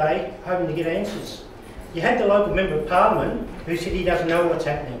here today hoping to get answers. You had the local Member of Parliament who said he doesn't know what's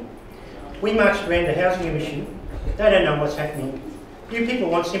happening. We marched around the Housing Commission. They don't know what's happening. You people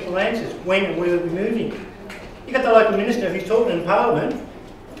want simple answers. When and where we'll be moving. You got the local minister who's talking in Parliament.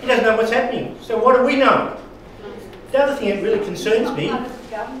 He doesn't know what's happening. So what do we know? The other thing that really concerns me,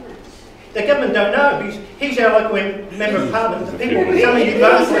 the government don't know. He's our local Member of Parliament. The people, some of you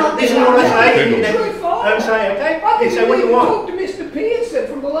vote for it. Listen to what I say. Don't say, okay? I Say what you want. talk to Mr. Pearson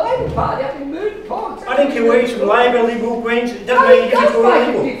from the Labor Party up in Moon Ponds. I don't care where he's from, Labor, Liberal, Greens. It doesn't make any difference for make a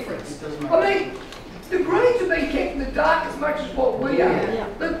Liberal. difference. I mean, the Greens have been kept in the dark as much as what we are.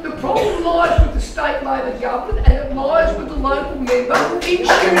 The problem lies with the state Labor government, and it lies with the local member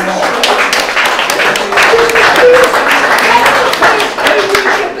insurance. Who we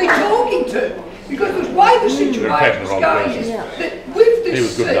should be talking to, because the way the situation is going is that with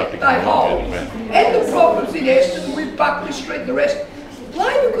this seat they hold, and the problems in Eston with Buckley Street and the rest,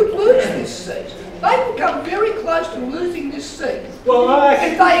 Labor could lose this seat. They could come very close to losing this seat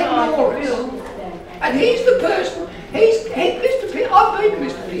if they ignore it. And he's the person, Mr. Pearson, I've been to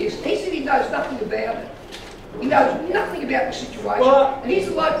Mr. Pearson, he said he knows nothing about it. He knows nothing about the situation, and he's a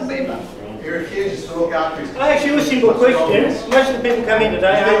local member. He refuses to look after his... I ask you a simple question. Most of the people come in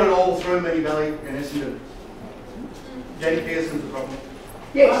today... He's doing it all through Moonee Valley and Essendon. Jenny Pearson's the problem.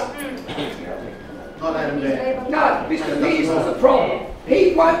 Yes. Not Adam Bandt. No, Mr. Pearson's the problem.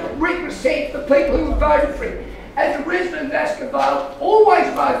 He won't represent the people who voted for him. As a resident of Ascot Vale, always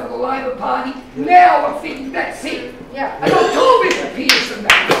vote for the Labor Party. Now I think that's it. Yeah. And I've told Mr. Pearson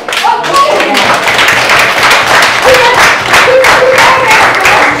that. I've told him.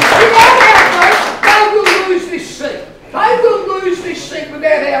 They will lose this seat. They will lose this seat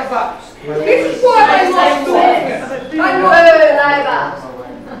without our votes. This is why they lost the Labor.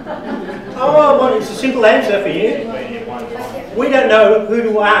 Oh, it's a simple answer for you. We don't know who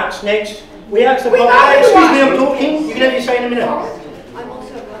to ask next. We asked the public, excuse me, I'm talking, you can have your say in a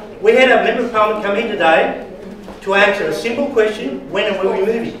minute. We had a Member of Parliament come here today to answer a simple question, when and where we're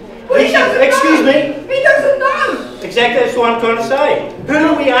moving. Well, he doesn't excuse know. me? He doesn't know. Exactly, that's what I'm trying to say. Who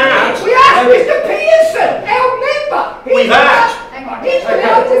do we ask? We asked Mr. Pearson, our member. We've asked. Hang on, he's the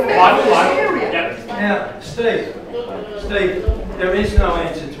local member of this area. Now, Steve, there is no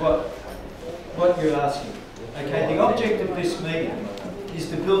answer to what you're asking. Okay, the object of this meeting is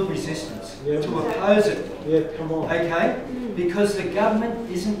to build resistance, to oppose it. Yeah, come on. Okay? Because the government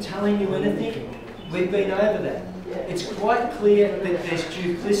isn't telling you anything. We've been over that. It's quite clear that there's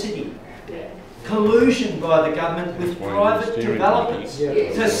duplicity, collusion by the government with private developers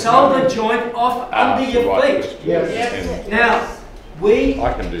to sell the joint off under your feet. Now, we, in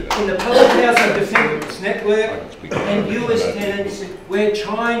the Public Housing Defenders Network, and you as tenants, we're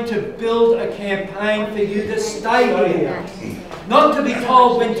trying to build a campaign for you to stay here. Not to be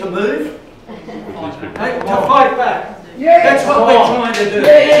told when to move, okay, to fight back. That's what we're trying to do.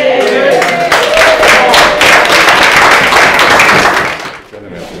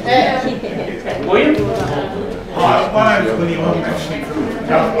 William? Hi, my name's William. I'm actually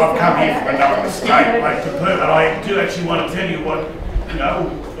I've come here from another state, like to Perth, and I do actually want to tell you what,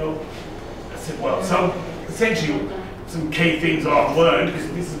 so essentially some key things I've learned, because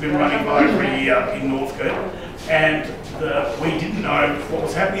this has been running for over a year in Northcote, and we didn't know what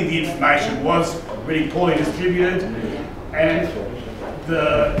was happening. The information was really poorly distributed, and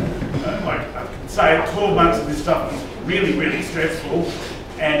I can say 12 months of this stuff is really, really stressful,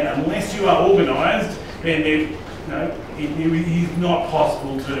 and unless you are organised, then it is not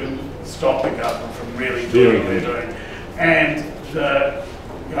possible to stop the government from really doing what they're doing. And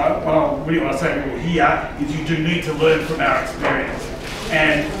what I really want to say to people here is you do need to learn from our experience,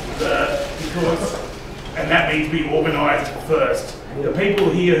 and that means be organised first. The people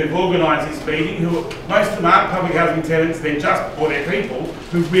here who've organised this meeting, most of them aren't public housing tenants, they're people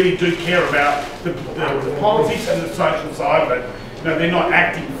who really do care about the politics and the social side of it. They're not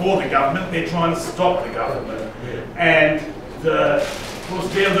acting for the government, they're trying to stop the government. And of course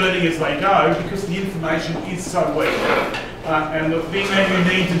they're learning as they go because the information is so weak. And the thing that you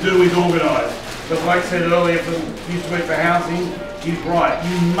need to do is organise. But like I said earlier, from used to work for housing, is right.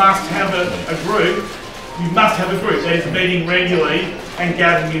 You must have a group. You must have a group that is meeting regularly and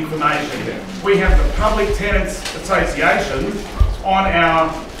gathering information. We have the Public Tenants Association on our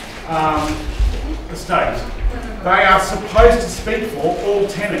estate. They are supposed to speak for all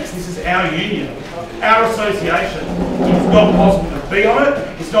tenants. This is our union, our association. It's not possible to be on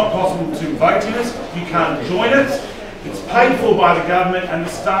it. It's not possible to vote in it. You can't join it. It's paid for by the government, and the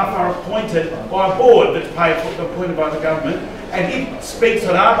staff are appointed by a board that's appointed by the government and it speaks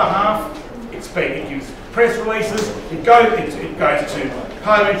on our behalf. It gives press releases, it goes to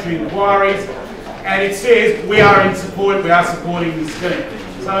parliamentary inquiries, and it says we are in support, we are supporting this scheme.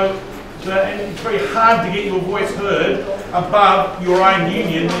 So and it's very hard to get your voice heard above your own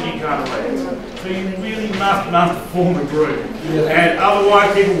union that you can't elect. So you really must form a group, and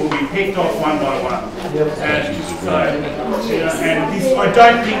otherwise people will be picked off one by one. And so, and this, I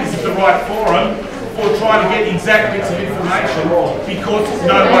don't think this is the right forum for trying to get exact bits of information because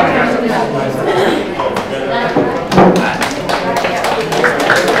no one has it.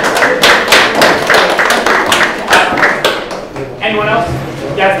 Anyone else?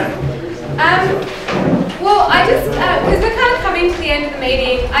 Jasmine. Well, I just, because we're kind of coming to the end of the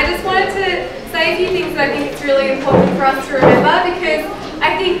meeting, I just wanted to say a few things that I think it's really important for us to remember, because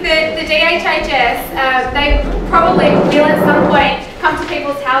I think that the DHHS, they probably will at some point come to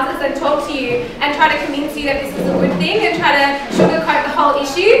people's houses and talk to you and try to convince you that this is a good thing and try to sugarcoat the whole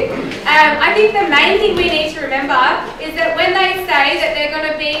issue. I think the main thing we need to remember is that when they say that they're going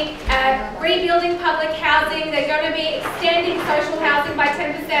to be rebuilding public housing, they're going to be extending social housing by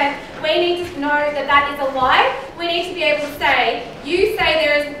 10%, we need to know that that is a lie. We need to be able to say, you say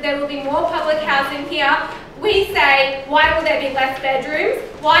there will be more public housing here. We say, why will there be less bedrooms?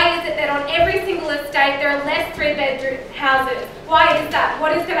 Why is it that on every single estate there are less 3-bedroom houses? Why is that?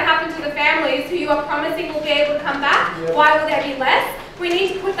 What is going to happen to the families who you are promising will be able to come back? Why will there be less? We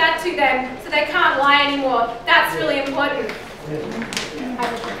need to put that to them so they can't lie anymore. That's really important.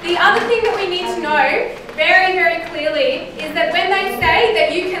 The other thing that we need to know very, very clearly is that when they say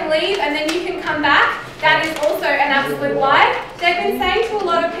that you can leave and then you can come back, that is also an absolute lie. They've been saying to a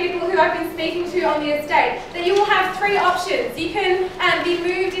lot of people who I've been speaking to on the estate that you will have 3 options. You can be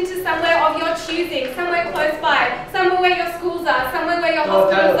moved into somewhere of your choosing, somewhere close by, somewhere where your schools are, somewhere where your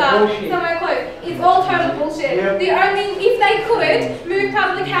hospitals are, somewhere close. It's all total bullshit. If they could move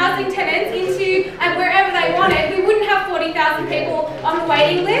public housing tenants into wherever they wanted, we wouldn't have 40,000 people on the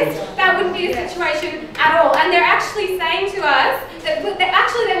waiting list. That wouldn't be a situation at all. And they're actually saying to us that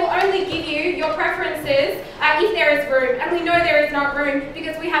they will only give you your preferences if there is room. And we know there is not room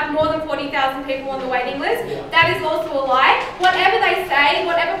because we have more than 40,000 people on the waiting list. That is also a lie. Whatever they say,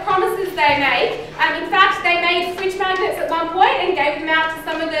 whatever promises they make, in fact they made fridge magnets at one point and gave them out to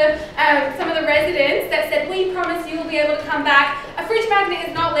some of the residents that said, we promise you will be able to come back. A fridge magnet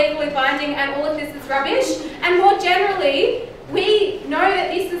is not legally binding and all of this is rubbish. And more generally, we know that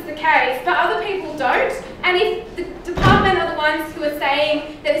this is the case, but other people don't. And if the department are the ones who are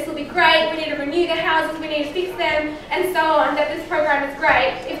saying that this will be great, we need to renew the houses, we need to fix them, and so on, that this program is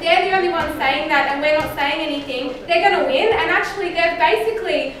great, if they're the only ones saying that and we're not saying anything, they're going to win. And actually, they've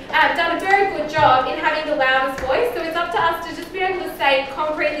basically done a very good job in having the loudest voice. So it's up to us to just be able to say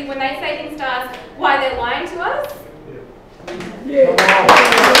concretely when they say things to us why they're lying to us.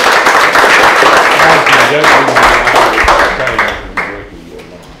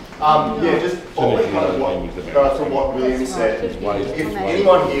 Just following kind of from what William said, if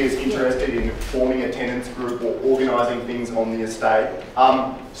anyone here is interested in forming a tenants group or organising things on the estate,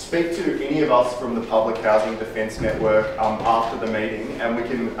 speak to any of us from the Public Housing Defence Network after the meeting, and we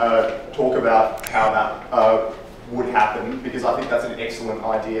can talk about how that would happen, because I think that's an excellent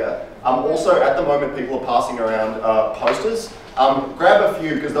idea. Also, at the moment, people are passing around posters. Grab a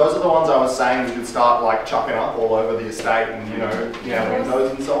few, because those are the ones I was saying we could start like chucking up all over the estate and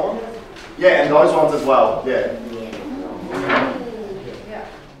windows and so on. Yeah, and those ones as well. Yeah.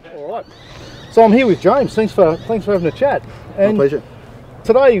 All right. So I'm here with James. Thanks for having a chat. And my pleasure.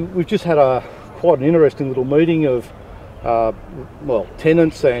 Today we've just had quite an interesting little meeting of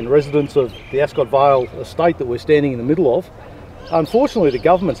tenants and residents of the Ascot Vale estate that we're standing in the middle of. Unfortunately, the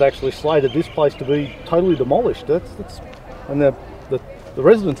government's actually slated this place to be totally demolished. And the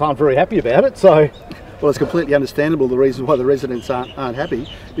residents aren't very happy about it. So, well, it's completely understandable the reason why the residents aren't happy,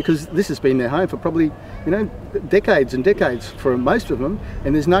 because this has been their home for probably decades and decades for most of them,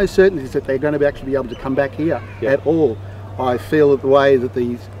 and there's no certainty that they're going to actually be able to come back here at all. I feel that the way that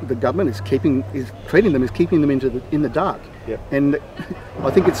the government is treating them is keeping them in the dark. And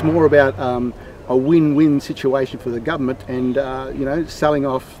I think it's more about a win-win situation for the government and selling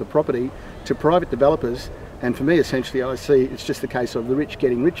off the property to private developers. And for me, essentially, I see it's just the case of the rich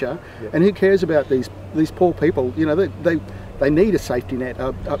getting richer, and who cares about these poor people? They need a safety net,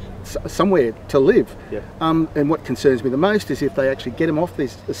 somewhere to live. And what concerns me the most is if they actually get them off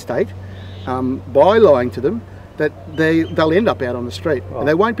this estate by lying to them, that they'll end up out on the street and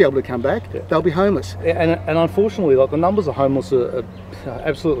they won't be able to come back. They'll be homeless. And unfortunately, the numbers of homeless are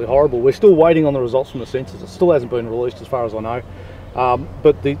absolutely horrible. We're still waiting on the results from the census. It still hasn't been released, as far as I know.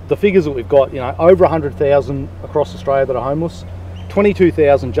 But the figures that we've got, you know, over 100,000 across Australia that are homeless,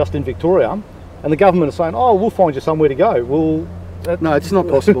 22,000 just in Victoria, and the government is saying, oh, we'll find you somewhere to go. Well, no, it's not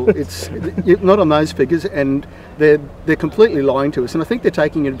possible. It's not on those figures, and they're completely lying to us. And I think they're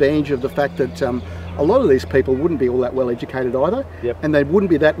taking advantage of the fact that a lot of these people wouldn't be all that well educated either, and they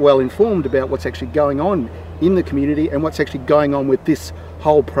wouldn't be that well informed about what's actually going on in the community and what's actually going on with this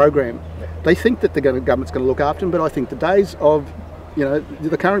whole program. They think that the government's going to look after them, but I think the days of, you know,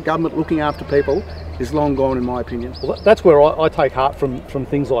 the current government looking after people is long gone, in my opinion. Well, that's where I take heart from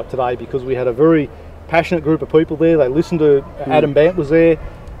things like today, because we had a very passionate group of people there. They listened to Adam Bandt was there,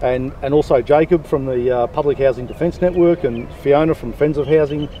 and also Jacob from the Public Housing Defence Network, and Fiona from Friends of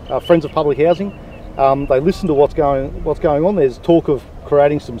Public Housing. They listened to what's going on. There's talk of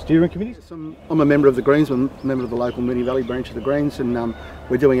creating some steering committees. I'm a member of the Greens, I'm a member of the local Moonee Valley branch of the Greens, and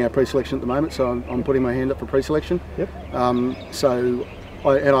we're doing our pre-selection at the moment, so I'm putting my hand up for pre-selection.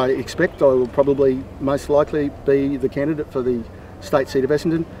 I expect I will probably most likely be the candidate for the state seat of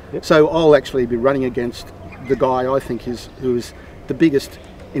Essendon. So I'll actually be running against the guy I think who is the biggest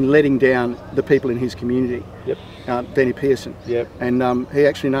in letting down the people in his community, Danny Pearson. And he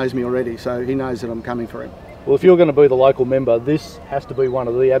actually knows me already, so he knows that I'm coming for him. Well, if you're going to be the local member, this has to be one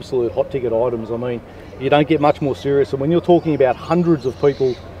of the absolute hot ticket items. I mean, you don't get much more serious, and when you're talking about hundreds of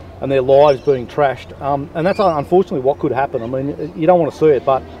people and their lives being trashed, and that's unfortunately what could happen. I mean, you don't want to see it,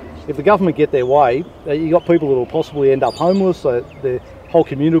 but if the government get their way, you got people that will possibly end up homeless, their whole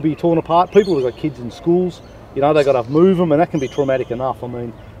community will be torn apart, people who've got kids in schools, you know, they've got to move them, and that can be traumatic enough. I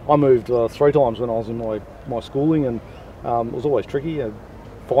mean, I moved 3 times when I was in my schooling, and it was always tricky,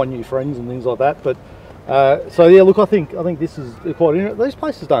 find new friends and things like that. But so yeah, look, I think this is quite interesting. These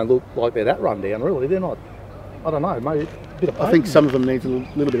places don't look like they're that run down, really. They're not. I don't know, maybe a bit of pain. I think some of them need a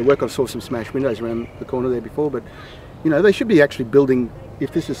little bit of work. I saw some smashed windows around the corner there before, but you know, they should be actually building.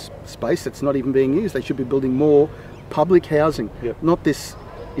 If this is space that's not even being used, they should be building more public housing, not this.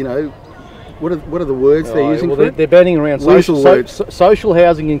 You know, what are the words they're using for it? They're banning around social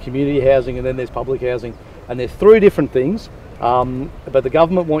housing and community housing, and then there's public housing, and there's 3 different things. But the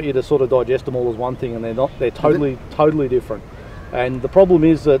government want you to sort of digest them all as one thing, and they're not. They're totally different. And the problem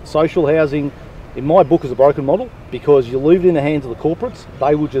is that social housing, in my book, is a broken model, because you leave it in the hands of the corporates.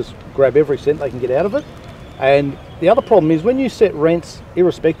 They will just grab every cent they can get out of it. And the other problem is when you set rents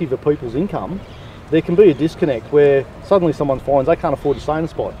irrespective of people's income, there can be a disconnect where suddenly someone finds they can't afford to stay in a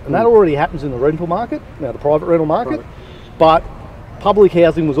spot. And that already happens in the rental market, now the private rental market. But public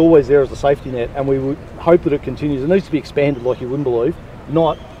housing was always there as a safety net, and we would hope that it continues. It needs to be expanded like you wouldn't believe,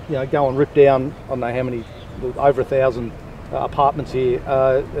 not, you know, go and rip down, I don't know how many, over 1,000 apartments here.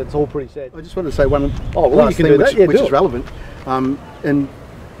 It's all pretty sad. I just wanted to say one last thing which is relevant. And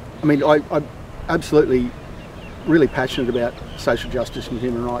I mean, I'm absolutely really passionate about social justice and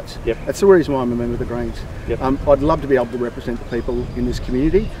human rights. That's the reason why I'm a member of the Greens. I'd love to be able to represent the people in this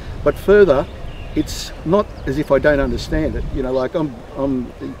community, but further, it's not as if I don't understand it. You know, like I'm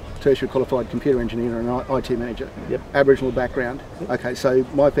a tertiary qualified computer engineer and an IT manager, Aboriginal background. Okay, so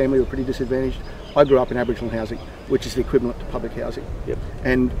my family were pretty disadvantaged. I grew up in Aboriginal housing, which is the equivalent to public housing.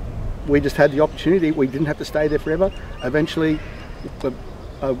 And we just had the opportunity. We didn't have to stay there forever. Eventually,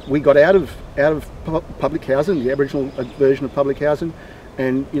 we got out of public housing, the Aboriginal version of public housing,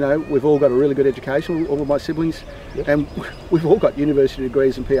 and you know, we've all got a really good education, all of my siblings, and we've all got university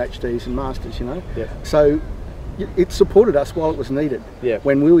degrees and PhDs and masters, you know. So it supported us while it was needed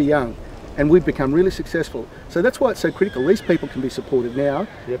when we were young, and we've become really successful. So that's why it's so critical. These people can be supported now,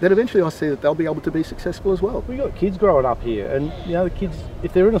 that eventually I see that they'll be able to be successful as well. We've got kids growing up here, and you know, the kids,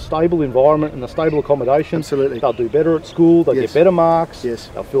 if they're in a stable environment and a stable accommodation, they'll do better at school, they'll get better marks,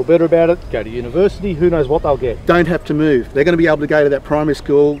 they'll feel better about it, go to university, who knows what they'll get. Don't have to move. They're going to be able to go to that primary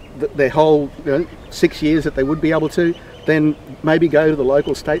school their whole 6 years that they would be able to, then maybe go to the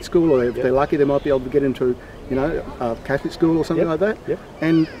local state school, or if they're lucky they might be able to get into Catholic school or something like that.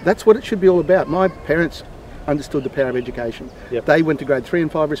 And that's what it should be all about. My parents understood the power of education. They went to grade 3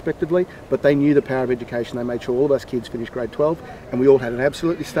 and 5 respectively, but they knew the power of education. They made sure all of us kids finished grade 12, and we all had an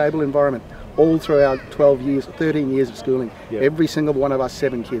absolutely stable environment all through our 13 years of schooling. Every single one of us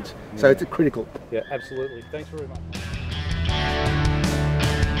 7 kids. So it's critical. Absolutely. Thanks very much.